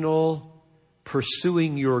unconditional,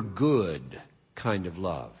 pursuing your good kind of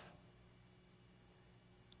love?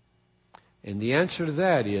 And the answer to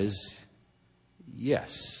that is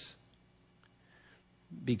yes.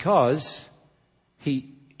 Because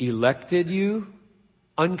He elected you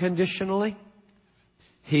unconditionally.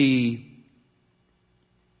 He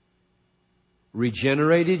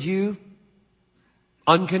regenerated you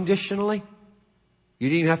unconditionally. You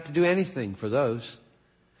didn't even have to do anything for those.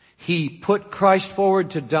 He put Christ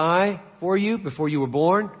forward to die for you before you were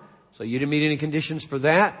born, so you didn't meet any conditions for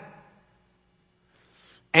that.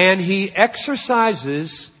 And He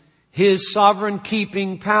exercises His sovereign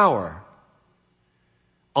keeping power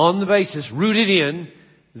on the basis, rooted in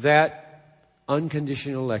that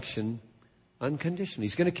unconditional election, unconditional.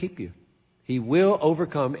 He's going to keep you. He will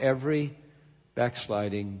overcome every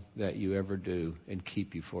backsliding that you ever do and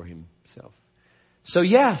keep you for Himself. So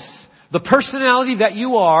yes, the personality that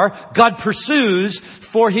you are, God pursues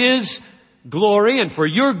for His glory and for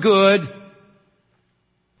your good.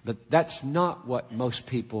 But that's not what most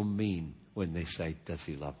people mean when they say, does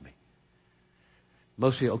He love me?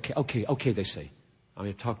 Most people, okay, they say. I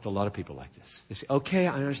mean, I've talked to a lot of people like this. They say, okay,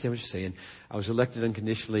 I understand what you're saying. I was elected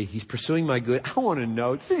unconditionally. He's pursuing my good. I want to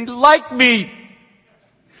know, does He like me? I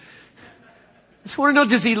just want to know,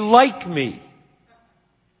 does He like me?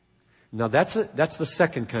 Now that's the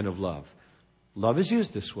second kind of love. Love is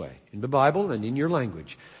used this way in the Bible and in your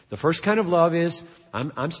language. The first kind of love is,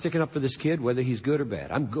 I'm sticking up for this kid, whether he's good or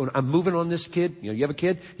bad. I'm moving on this kid. You know, you have a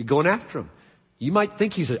kid, you're going after him. You might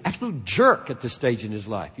think he's an absolute jerk at this stage in his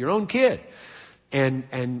life, your own kid.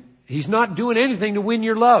 And he's not doing anything to win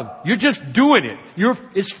your love. You're just doing it.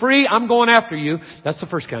 It's free. I'm going after you. That's the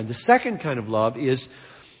first kind. The second kind of love is,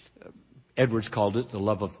 Edwards called it the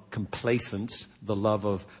love of complacence, the love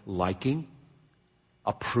of liking,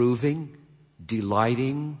 approving,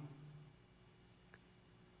 delighting.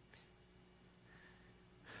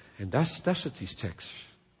 And that's what these texts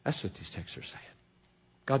are saying.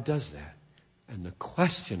 God does that. And the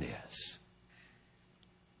question is,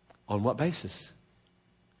 on what basis?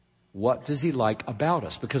 What does He like about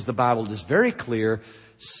us? Because the Bible is very clear.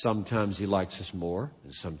 Sometimes He likes us more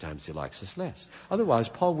and sometimes He likes us less. Otherwise,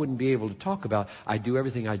 Paul wouldn't be able to talk about, I do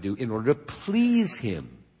everything I do in order to please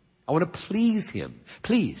Him. I want to please Him.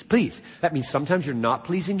 Please. That means sometimes you're not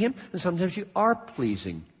pleasing Him and sometimes you are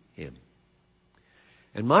pleasing Him.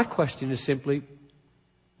 And my question is simply,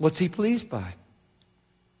 what's He pleased by?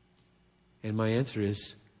 And my answer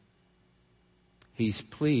is, He's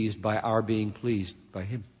pleased by our being pleased by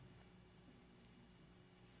Him.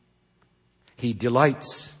 He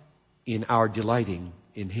delights in our delighting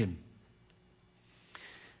in Him.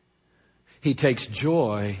 He takes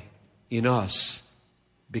joy in us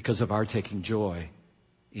because of our taking joy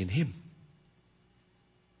in Him.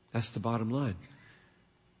 That's the bottom line.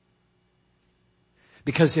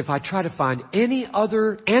 Because if I try to find any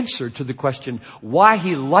other answer to the question, why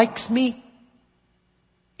He likes me,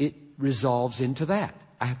 it resolves into that.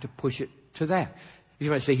 I have to push it to that.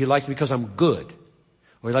 You might say, He likes me because I'm good.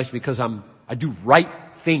 Or He likes me because I do right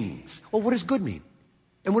things. Well, what does good mean?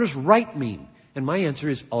 And what does right mean? And my answer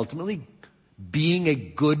is ultimately, being a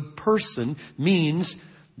good person means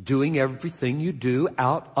doing everything you do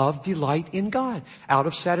out of delight in God, out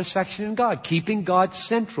of satisfaction in God, keeping God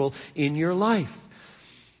central in your life.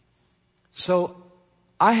 So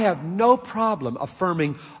I have no problem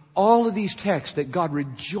affirming all of these texts that God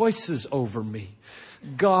rejoices over me.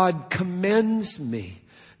 God commends me.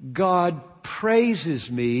 God praises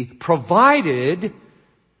me, provided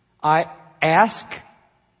I ask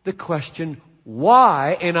the question,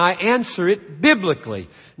 why? And I answer it biblically.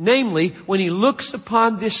 Namely, when He looks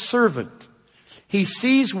upon this servant, He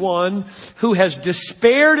sees one who has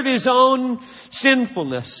despaired of his own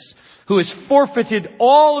sinfulness, who has forfeited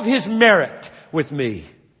all of his merit with me.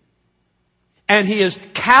 And he has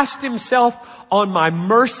cast himself on my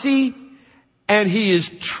mercy, and he is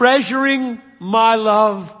treasuring my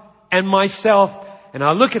love and myself. And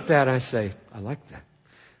I look at that and I say, I like that.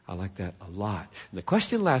 I like that a lot. And the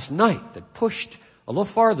question last night that pushed a little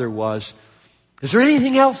farther was, is there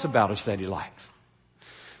anything else about us that He likes?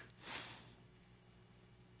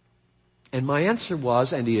 And my answer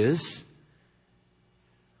was and is,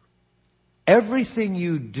 everything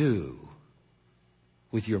you do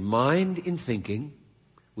with your mind in thinking,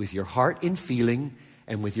 with your heart in feeling,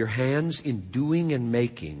 and with your hands in doing and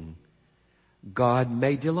making, God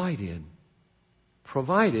may delight in,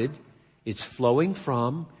 provided it's flowing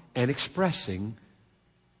from and expressing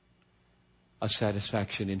a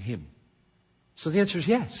satisfaction in Him. So the answer is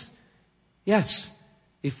yes. Yes.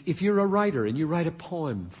 If you're a writer and you write a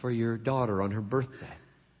poem for your daughter on her birthday,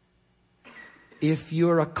 if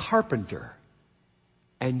you're a carpenter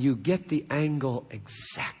and you get the angle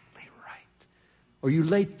exactly right. Or you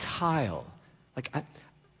lay tile. Like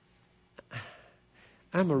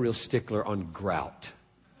I'm a real stickler on grout.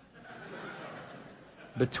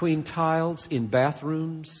 Between tiles in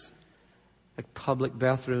bathrooms, like public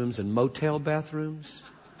bathrooms and motel bathrooms.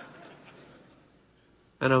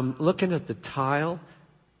 And I'm looking at the tile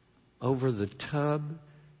over the tub,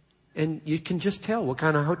 and you can just tell what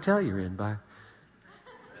kind of hotel you're in by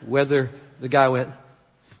whether the guy went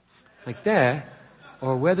like that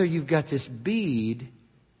or whether you've got this bead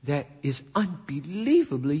that is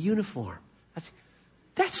unbelievably uniform.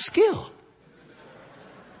 That's skill.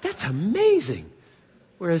 That's amazing.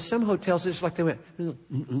 Whereas some hotels, it's like they went,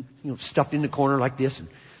 stuffed in the corner like this. And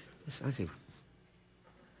I think,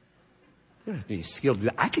 you don't have any skill to do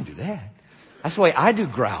that. I can do that. That's the way I do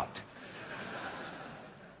grout.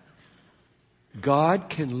 God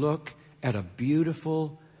can look at a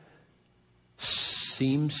beautiful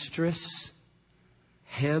seamstress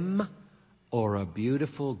hem or a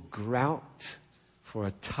beautiful grout for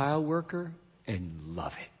a tile worker and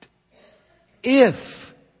love it.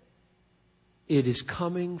 If it is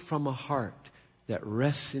coming from a heart that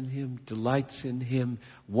rests in Him, delights in Him,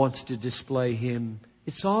 wants to display Him.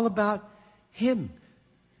 It's all about Him.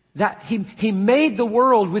 That He made the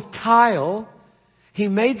world with tile. He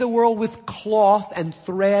made the world with cloth and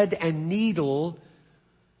thread and needle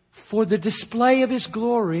for the display of His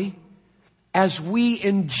glory as we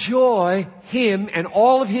enjoy Him and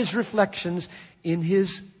all of His reflections in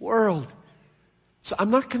His world. So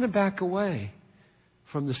I'm not going to back away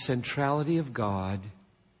from the centrality of God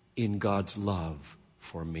in God's love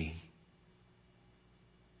for me.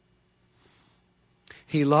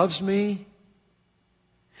 He loves me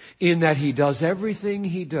in that He does everything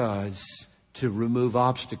He does to remove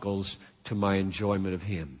obstacles to my enjoyment of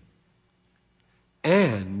Him.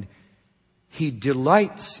 And He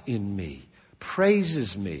delights in me,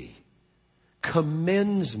 praises me,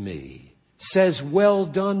 commends me, says well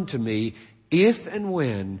done to me if and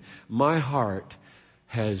when my heart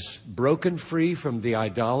has broken free from the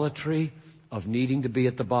idolatry of needing to be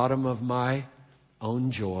at the bottom of my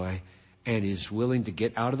own joy and is willing to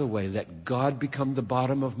get out of the way, let God become the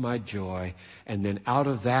bottom of my joy, and then out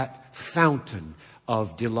of that fountain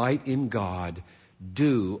of delight in God,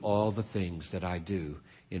 do all the things that I do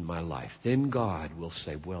in my life. Then God will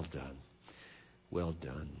say, well done, well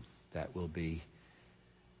done. That will be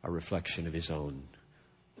a reflection of His own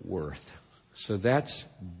worth. So that's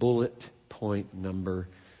bullet point number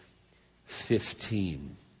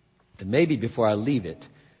 15. And maybe before I leave it,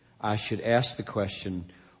 I should ask the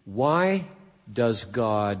question, why does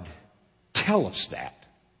God tell us that?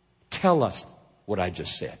 Tell us what I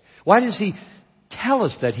just said. Why does He tell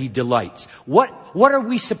us that He delights? What are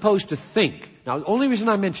we supposed to think? Now, the only reason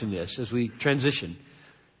I mention this as we transition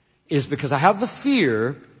is because I have the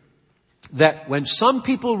fear that when some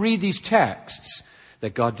people read these texts,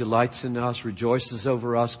 that God delights in us, rejoices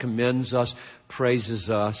over us, commends us, praises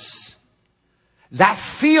us, that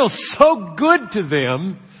feels so good to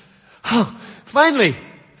them. Oh, finally,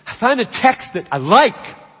 I find a text that I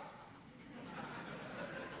like.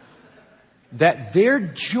 That their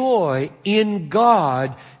joy in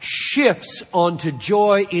God shifts onto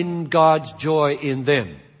joy in God's joy in them.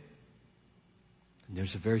 And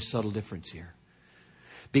there's a very subtle difference here.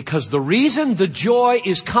 Because the reason the joy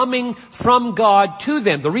is coming from God to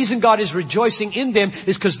them, the reason God is rejoicing in them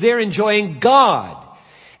is because they're enjoying God.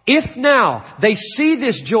 If now they see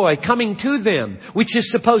this joy coming to them, which is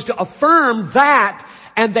supposed to affirm that,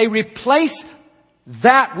 and they replace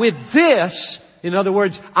that with this, in other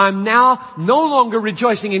words, I'm now no longer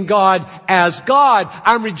rejoicing in God as God.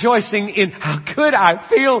 I'm rejoicing in how good I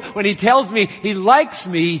feel when He tells me He likes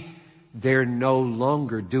me. They're no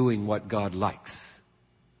longer doing what God likes.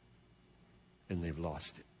 And they've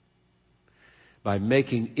lost it. By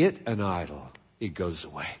making it an idol, it goes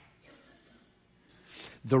away.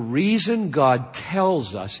 The reason God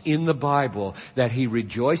tells us in the Bible that He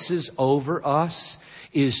rejoices over us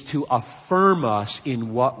is to affirm us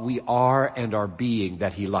in what we are and are being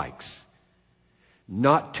that He likes.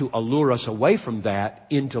 Not to allure us away from that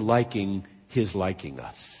into liking His liking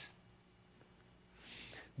us.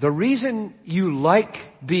 The reason you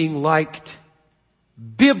like being liked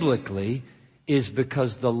biblically is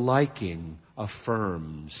because the liking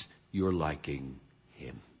affirms your liking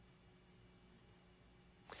Him.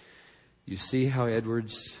 You see how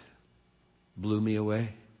Edwards blew me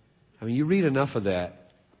away? I mean, you read enough of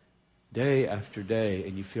that day after day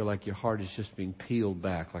and you feel like your heart is just being peeled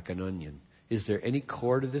back like an onion. Is there any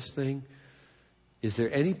core to this thing? Is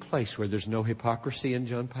there any place where there's no hypocrisy in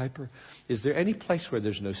John Piper? Is there any place where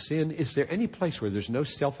there's no sin? Is there any place where there's no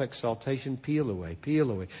self-exaltation? Peel away,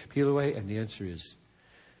 peel away, peel away. And the answer is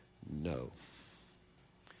no.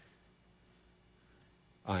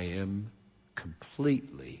 I am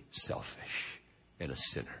completely selfish and a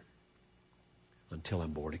sinner until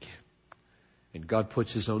I'm born again. And God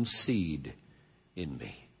puts His own seed in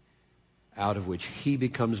me, out of which He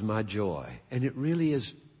becomes my joy. And it really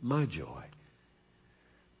is my joy.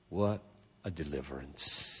 What a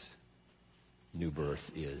deliverance new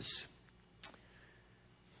birth is.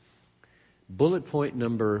 Bullet point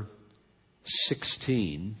number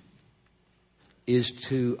 16 is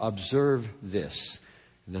to observe this.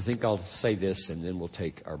 And I think I'll say this and then we'll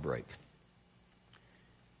take our break.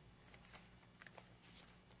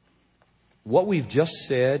 What we've just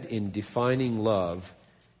said in defining love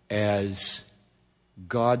as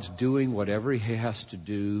God's doing whatever He has to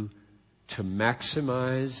do to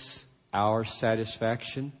maximize our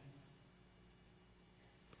satisfaction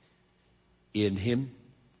in Him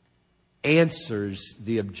answers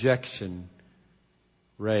the objection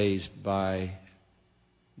raised by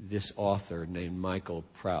this author named Michael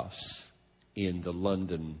Prowse in the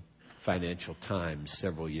London Financial Times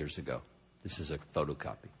several years ago. This is a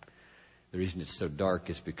photocopy. The reason it's so dark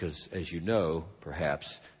is because, as you know,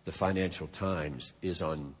 perhaps, the Financial Times is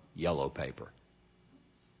on yellow paper.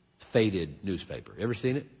 Faded newspaper. Ever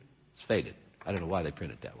seen it? It's faded. I don't know why they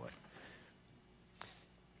print it that way.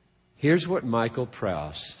 Here's what Michael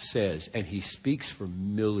Prowse says, and he speaks for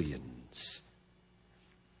millions.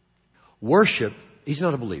 Worship, he's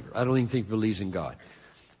not a believer. I don't even think he believes in God.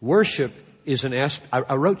 Worship is an aspect.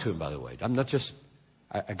 I wrote to him, by the way. I'm not just,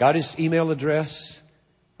 I got his email address.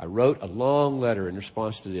 I wrote a long letter in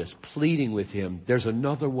response to this, pleading with him, there's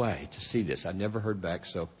another way to see this. I never heard back,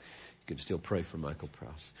 so you can still pray for Michael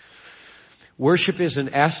Prowse. Worship is an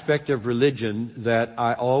aspect of religion that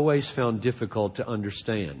I always found difficult to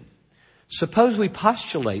understand. Suppose we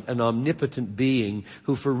postulate an omnipotent being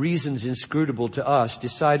who, for reasons inscrutable to us,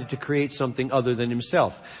 decided to create something other than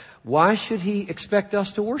Himself. Why should He expect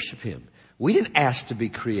us to worship Him? We didn't ask to be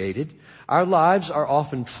created. Our lives are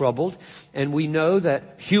often troubled, and we know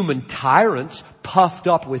that human tyrants, puffed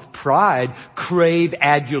up with pride, crave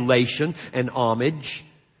adulation and homage.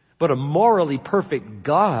 But a morally perfect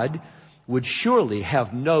God would surely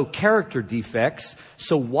have no character defects.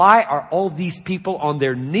 So why are all these people on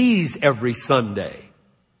their knees every Sunday?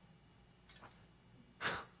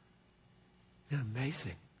 Isn't that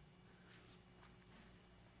amazing?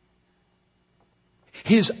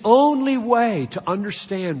 His only way to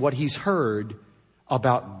understand what he's heard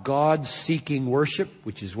about God seeking worship,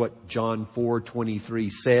 which is what John 4:23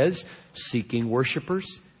 says, seeking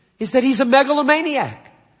worshipers, is that he's a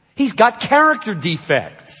megalomaniac. He's got character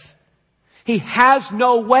defects. He has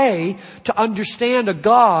no way to understand a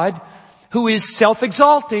God who is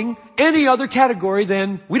self-exalting any other category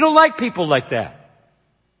than we don't like people like that.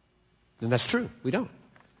 And that's true. We don't.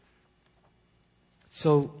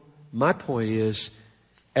 So my point is,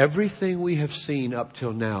 everything we have seen up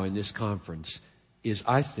till now in this conference is,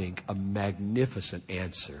 I think, a magnificent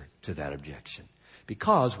answer to that objection.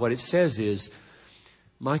 Because what it says is,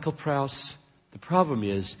 Michael Prowse, the problem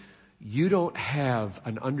is, you don't have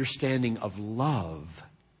an understanding of love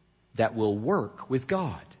that will work with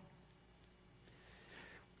God.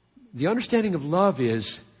 The understanding of love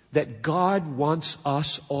is that God wants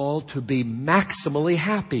us all to be maximally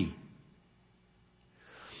happy.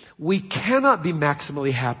 We cannot be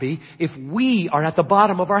maximally happy if we are at the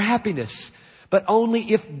bottom of our happiness, but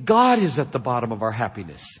only if God is at the bottom of our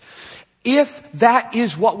happiness. If that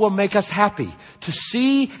is what will make us happy, to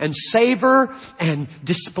see and savor and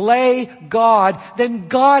display God, then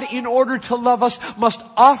God, in order to love us, must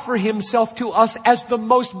offer Himself to us as the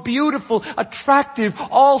most beautiful, attractive,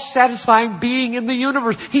 all-satisfying being in the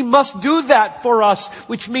universe. He must do that for us,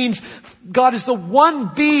 which means God is the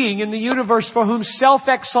one being in the universe for whom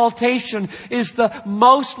self-exaltation is the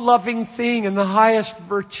most loving thing and the highest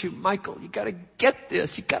virtue. Michael, you gotta get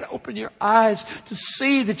this. You gotta open your eyes to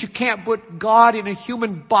see that you can't put God in a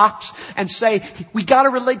human box and say, we gotta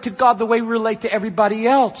relate to God the way we relate to everybody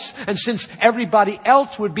else. And since everybody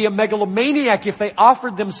else would be a megalomaniac if they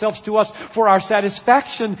offered themselves to us for our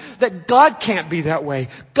satisfaction, that God can't be that way.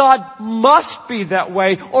 God must be that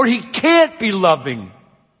way, or He can't be loving.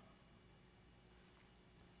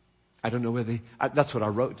 I don't know whether that's what I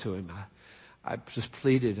wrote to him. I just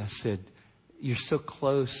pleaded. I said, you're so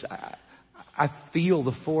close. I feel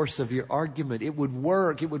the force of your argument. It would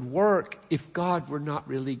work. It would work if God were not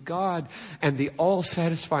really God and the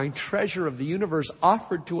all-satisfying treasure of the universe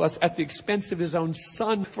offered to us at the expense of His own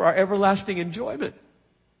Son for our everlasting enjoyment.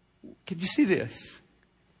 Can you see this?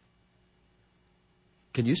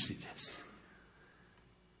 Can you see this?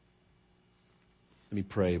 Let me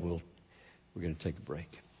pray. We're going to take a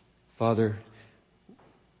break. Father,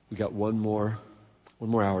 we got one more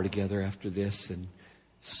hour together after this, and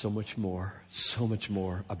so much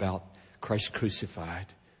more about Christ crucified.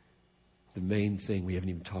 The main thing we haven't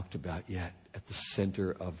even talked about yet, at the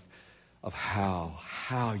center of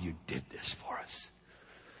how you did this for us.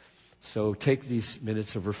 So take these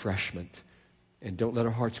minutes of refreshment and don't let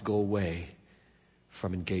our hearts go away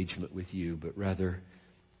from engagement with you, but rather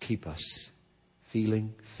keep us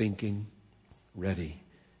feeling, thinking, ready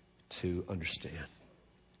to understand.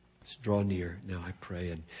 Let's draw near now, I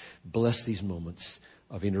pray, and bless these moments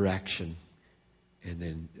of interaction, and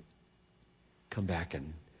then come back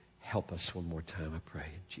and help us one more time, I pray.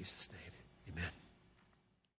 In Jesus' name, amen.